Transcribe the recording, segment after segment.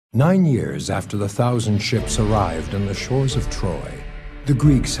9 years after the 1,000 ships arrived on the shores of Troy, the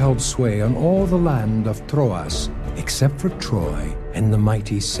Greeks held sway on all the land of Troas, except for Troy and the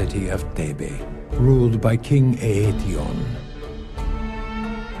mighty city of Thebes, ruled by King Aetion.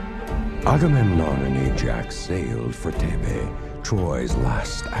 Agamemnon and Ajax sailed for Thebes, Troy's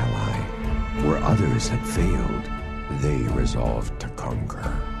last ally. Where others had failed, they resolved to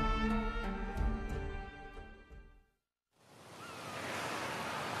conquer.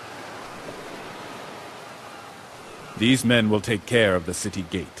 These men will take care of the city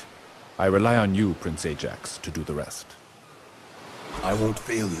gate. I rely on you, Prince Ajax, to do the rest. I won't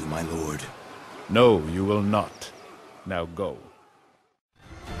fail you, my lord. No, you will not. Now go.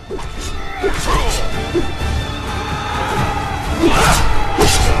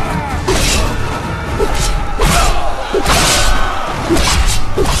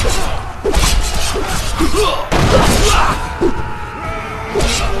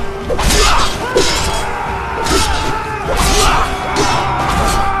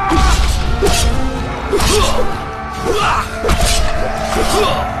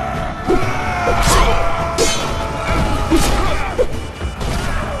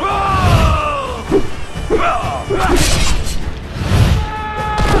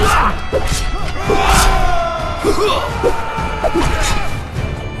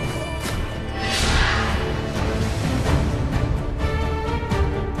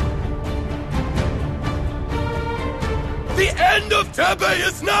 The end of Thebes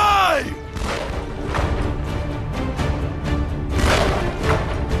is nigh!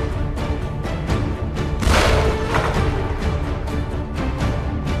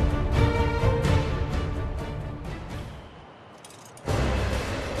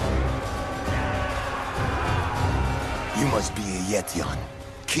 You must be Aetion,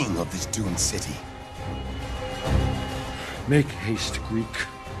 king of this doomed city. Make haste, Greek.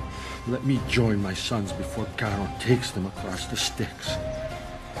 Let me join my sons before Charon takes them across the Styx.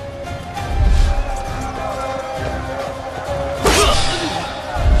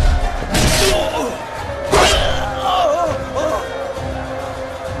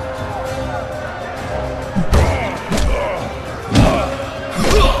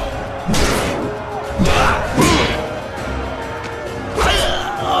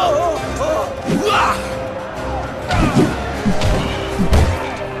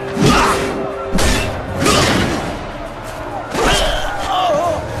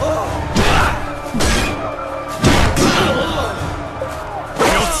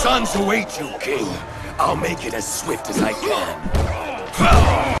 Sons await you, king. I'll make it as swift as I can.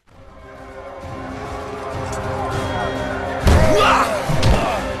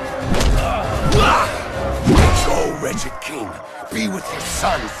 Go, wretched king. Be with your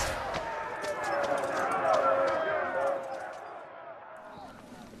sons.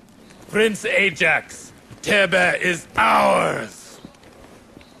 Prince Ajax, Thebes is ours!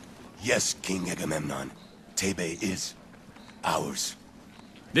 Yes, King Agamemnon. Thebes is ours.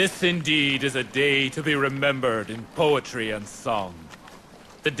 This indeed is a day to be remembered in poetry and song.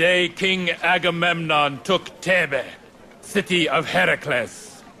 The day King Agamemnon took Thebes, city of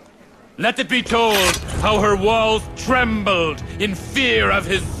Heracles. Let it be told how her walls trembled in fear of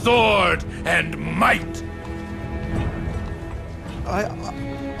his sword and might.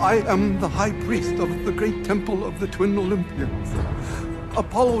 I am the high priest of the great temple of the twin Olympians.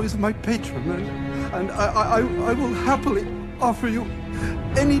 Apollo is my patron, and I will happily offer you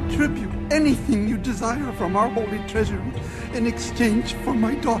any tribute, anything you desire from our holy treasury in exchange for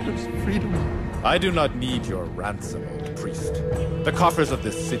my daughter's freedom. I do not need your ransom, old priest. The coffers of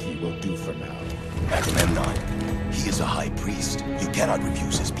this city will do for now. Agamemnon, he is a high priest. You cannot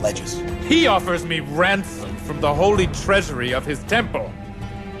refuse his pledges. He offers me ransom from the holy treasury of his temple.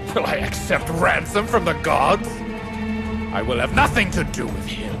 Will I accept ransom from the gods? I will have nothing to do with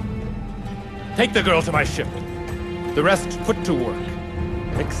him. Take the girl to my ship. The rest put to work.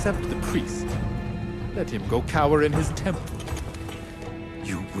 Except the priest. Let him go cower in his temple.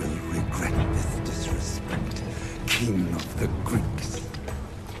 You will regret this disrespect, king of the Greeks.